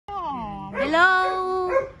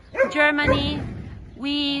Germany,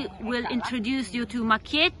 we will introduce you to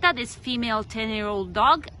Macchietta, this female 10-year-old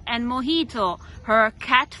dog, and Mojito, her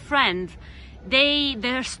cat friend.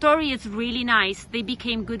 Their story is really nice. They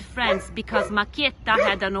became good friends because Macchietta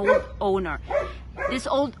had an old owner. This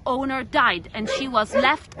old owner died and she was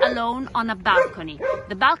left alone on a balcony.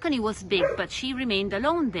 The balcony was big, but she remained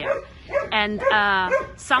alone there. And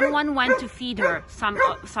someone went to feed her,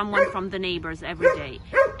 someone from the neighbors every day.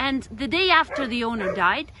 And the day after the owner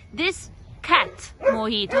died, this cat,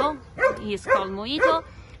 Mojito, he is called Mojito,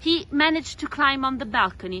 he managed to climb on the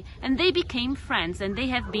balcony and they became friends, and they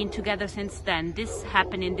have been together since then. This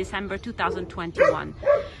happened in December 2021.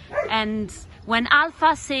 And when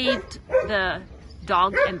Alpha saved the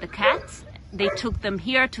dog and the cat, they took them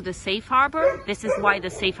here to the safe harbor. This is why the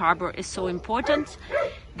safe harbor is so important.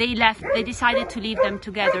 They decided to leave them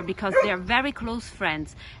together because they're very close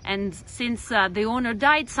friends. And since the owner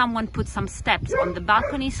died, someone put some steps on the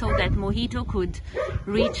balcony so that Mojito could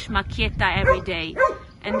reach Macchietta every day.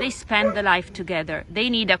 And they spend the life together. They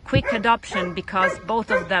need a quick adoption because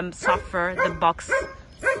both of them suffer the box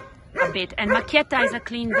a bit. And Macchietta is a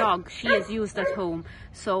clean dog. She is used at home,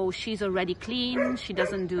 so she's already clean. She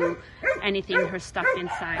doesn't do anything her stuff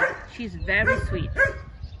inside. She's very sweet.